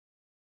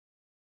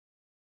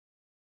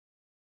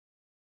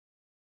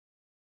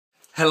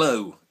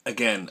Hello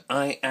again.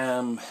 I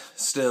am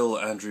still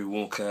Andrew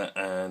Walker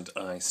and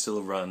I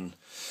still run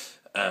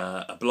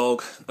a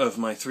blog of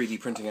my 3D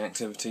printing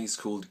activities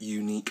called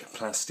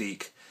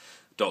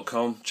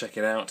uniqueplastique.com. Check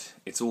it out.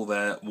 It's all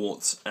there,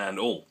 warts and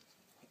all.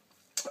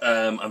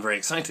 I'm very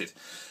excited.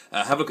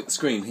 Have a look at the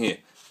screen here.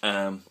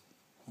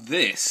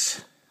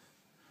 This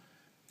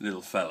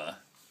little fella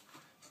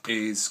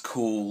is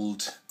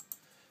called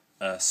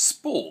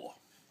Spore,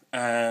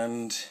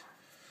 and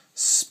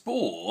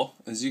Spore,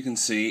 as you can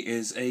see,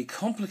 is a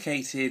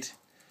complicated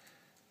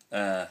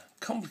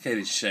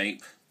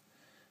shape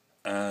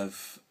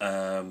of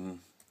a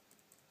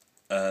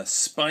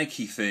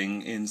spiky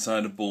thing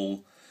inside a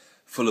ball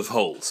full of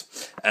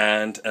holes,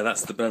 and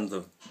that's the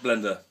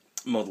blender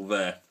model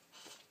there.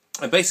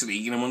 And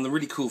basically, one of the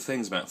really cool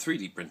things about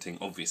 3D printing,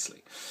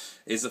 obviously,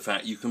 is the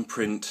fact you can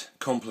print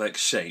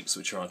complex shapes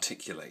which are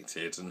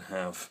articulated and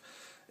have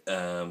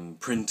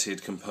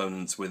printed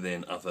components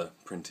within other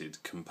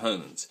printed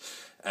components.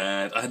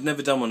 And I had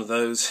never done one of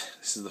those.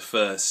 This is the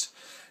first.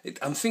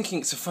 I'm thinking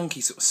it's a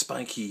funky sort of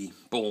spiky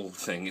ball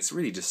thing. It's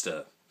really just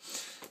to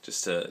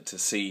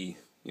see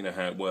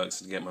how it works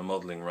and to get my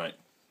modelling right.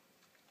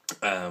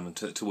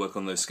 To work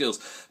on those skills.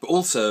 But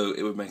also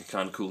it would make a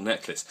kind of cool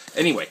necklace.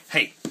 Anyway,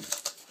 hey,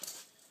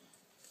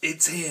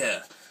 it's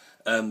here.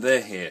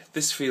 They're here.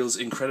 This feels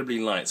incredibly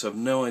light, so I've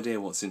no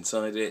idea what's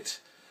inside it.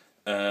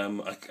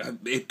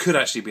 It could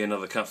actually be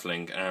another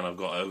cufflink, and I've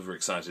got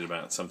overexcited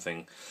about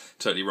something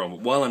totally wrong.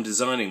 But while I'm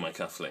designing my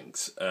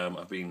cufflinks,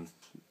 I've been,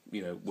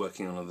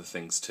 working on other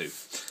things too.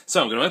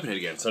 So I'm going to open it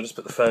again. So I'll just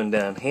put the phone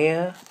down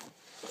here.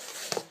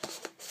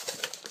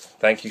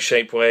 Thank you,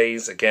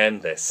 Shapeways. Again,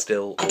 they're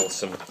still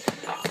awesome.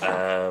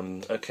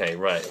 Okay,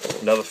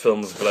 right. Another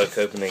film of a bloke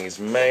opening his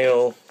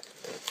mail.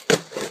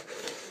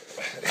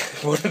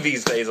 One of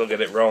these days I'll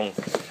get it wrong,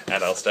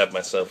 and I'll stab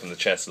myself in the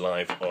chest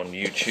live on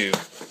YouTube.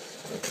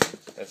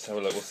 Let's have a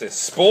look. What's this?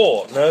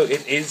 Spore! No,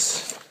 it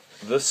is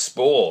the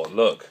Spore.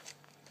 Look.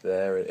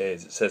 There it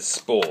is. It says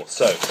Spore.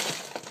 So,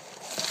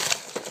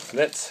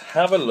 let's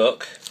have a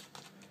look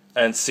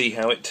and see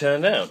how it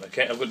turned out.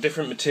 Okay, I've got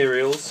different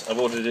materials. I've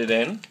ordered it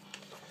in.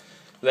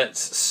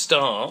 Let's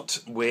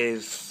start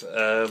with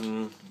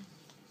the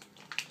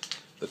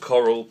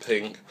coral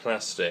pink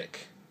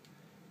plastic.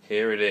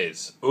 Here it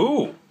is.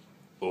 Ooh!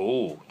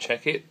 Ooh,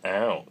 check it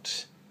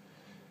out.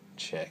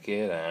 Check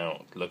it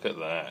out. Look at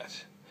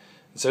that.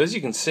 So as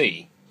you can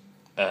see,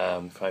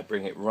 if I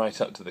bring it right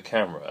up to the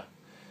camera,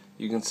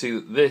 you can see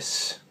that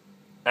this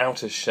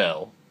outer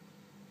shell,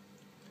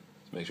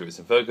 let's make sure it's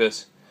in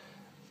focus,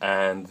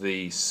 and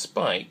the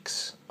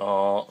spikes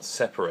are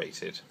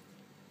separated.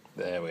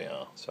 There we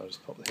are. So I'll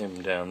just pop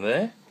him down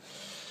there.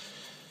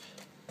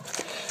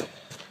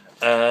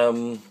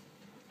 The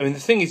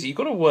thing is, you've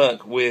got to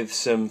work with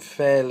some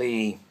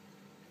fairly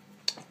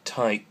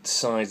tight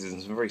sizes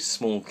and some very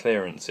small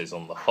clearances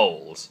on the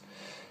holes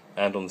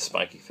and on the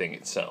spiky thing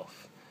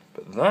itself.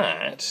 But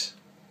that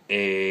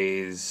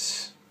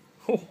is...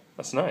 oh,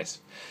 that's nice.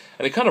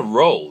 And it kind of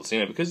rolls,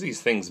 because these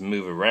things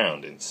move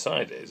around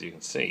inside it, as you can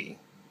see.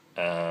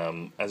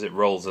 As it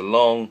rolls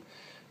along,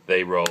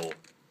 they roll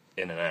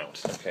in and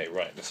out. Okay,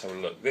 right, let's have a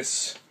look.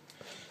 This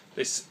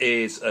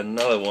is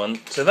another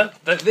one. So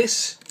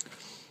this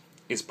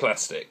is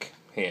plastic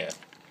here.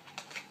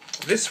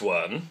 This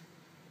one...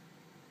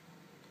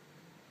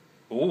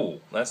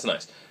 ooh, that's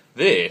nice.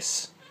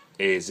 This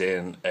is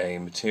in a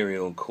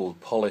material called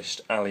polished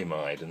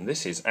alumide, and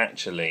this is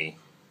actually...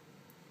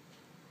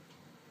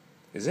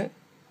 is it?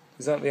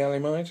 Is that the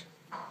alumide?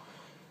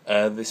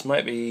 This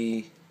might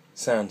be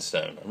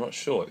sandstone. I'm not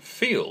sure. It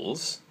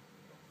feels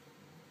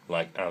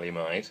like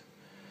alumide.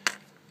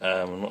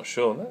 I'm not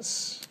sure.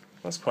 That's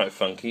quite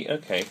funky.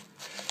 Okay.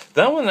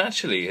 That one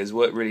actually has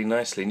worked really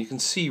nicely, and you can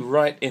see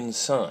right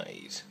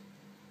inside.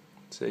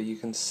 So you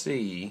can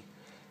see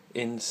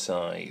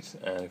inside,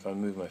 and if I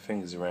move my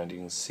fingers around you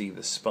can see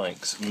the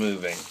spikes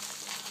moving.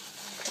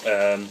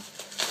 I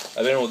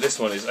don't know what this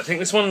one is. I think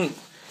this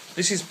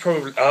is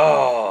probably...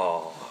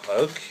 oh,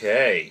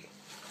 okay.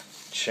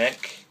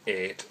 Check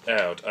it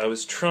out. I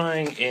was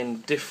trying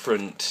in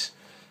different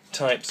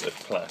types of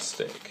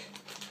plastic.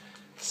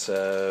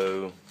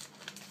 So,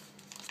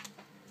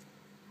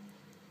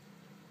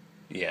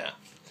 yeah.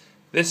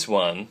 This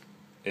one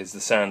is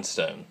the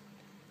sandstone.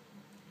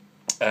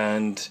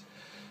 And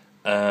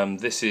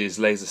this is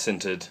laser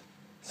sintered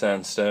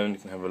sandstone. You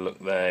can have a look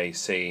there, you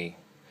see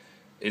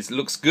it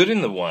looks good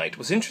in the white.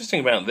 What's interesting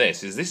about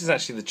this is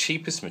actually the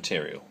cheapest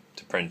material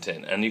to print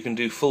in, and you can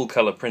do full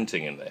colour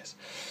printing in this.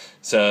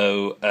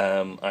 So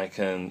I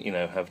can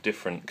have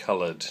different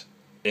coloured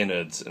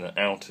innards and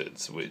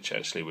outards, which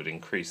actually would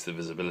increase the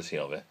visibility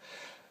of it.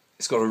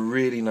 It's got a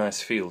really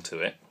nice feel to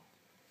it.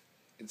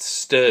 It's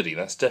sturdy.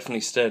 That's definitely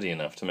sturdy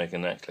enough to make a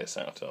necklace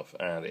out of,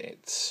 and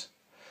it's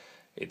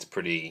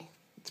pretty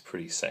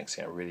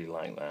sexy. I really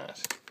like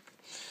that.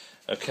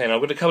 Okay, now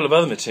I've got a couple of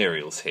other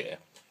materials here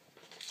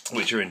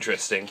which are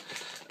interesting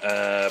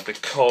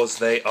because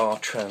they are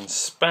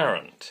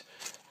transparent.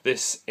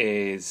 This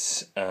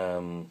is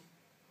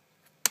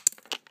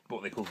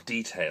what they call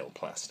detail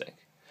plastic.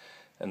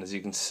 And as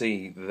you can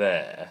see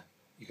there,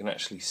 you can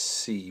actually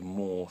see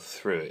more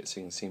through it,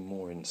 so you can see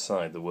more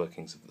inside the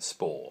workings of the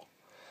spore,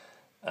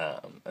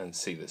 and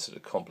see this sort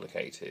of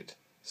complicated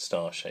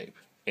star shape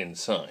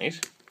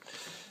inside.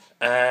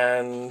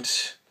 And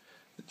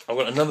I've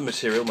got another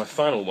material, my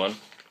final one,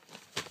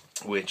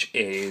 which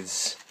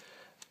is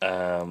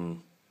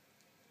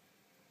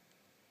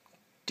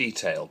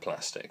detail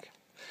plastic.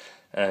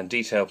 And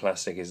detail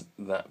plastic is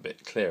that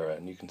bit clearer,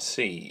 and you can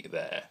see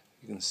there,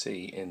 you can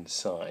see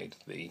inside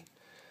the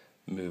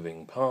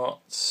moving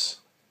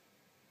parts,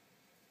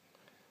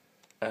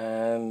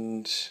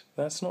 and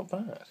that's not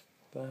bad.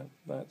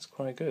 That's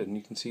quite good, and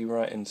you can see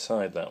right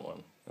inside that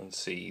one and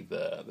see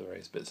the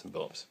various bits and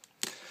bobs.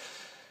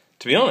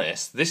 To be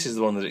honest, this is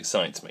the one that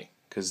excites me,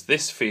 because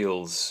this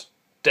feels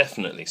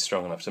definitely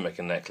strong enough to make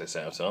a necklace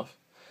out of,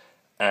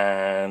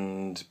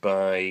 and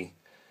by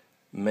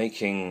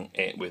making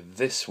it with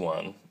this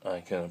one I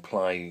can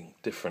apply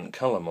different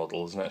colour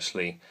models, and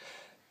actually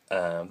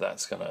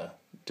that's going to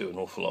do an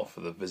awful lot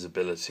for the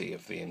visibility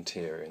of the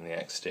interior and the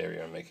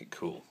exterior and make it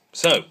cool.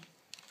 So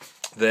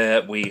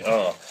there we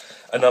are,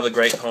 another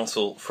great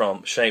parcel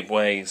from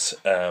Shapeways.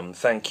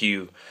 Thank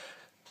you,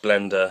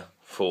 Blender,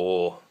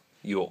 for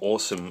your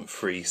awesome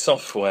free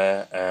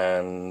software,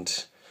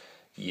 and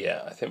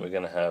yeah, I think we're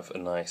going to have a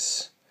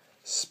nice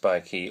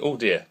spiky, oh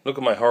dear, look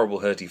at my horrible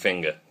hurty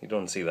finger, you don't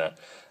want to see that.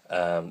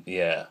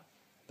 Yeah,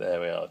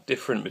 there we are,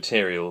 different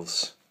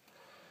materials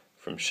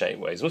from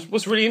Shapeways.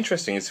 What's really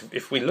interesting is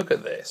if we look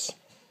at this,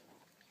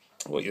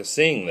 what you're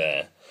seeing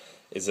there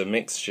is a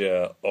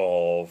mixture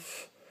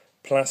of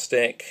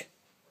plastic,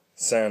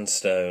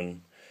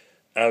 sandstone,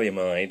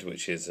 alumide,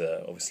 which is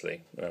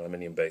obviously an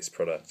aluminium-based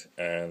product,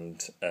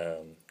 and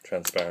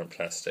transparent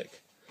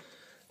plastic.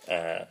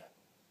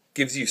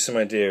 Gives you some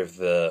idea of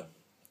the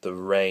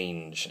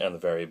range and the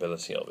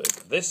variability of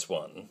it.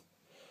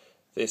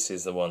 This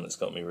is the one that's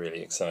got me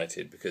really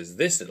excited, because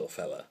this little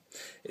fella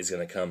is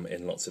going to come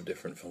in lots of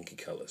different funky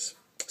colours.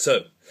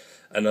 So,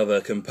 another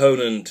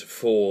component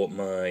for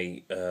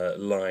my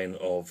line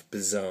of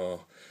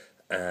bizarre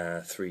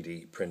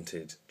 3D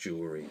printed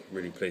jewellery.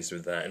 Really pleased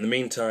with that. In the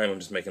meantime, I'm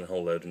just making a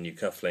whole load of new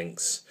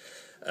cufflinks,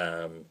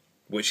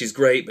 which is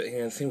great, but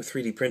the thing with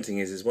 3D printing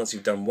is once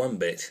you've done one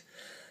bit,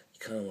 you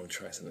kind of want to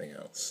try something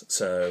else.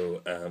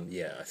 So,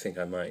 yeah, I think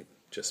I might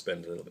just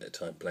spend a little bit of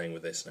time playing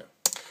with this now.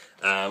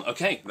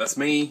 Okay, that's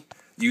me,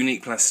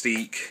 Unique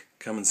Plastique.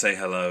 Come and say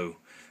hello,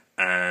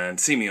 and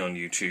see me on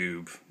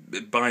YouTube.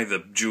 Buy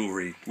the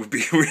jewellery, would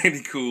be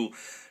really cool,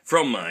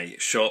 from my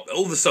shop.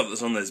 All the stuff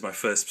that's on there is my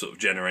first sort of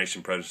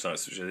generation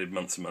prototypes, which I did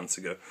months and months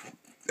ago.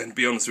 And to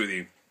be honest with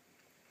you,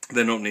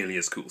 they're not nearly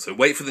as cool. So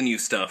wait for the new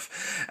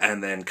stuff,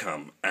 and then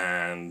come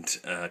and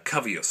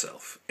cover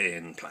yourself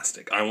in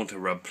plastic. I want to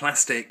rub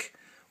plastic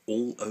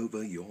all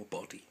over your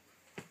body.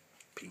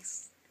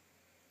 Peace.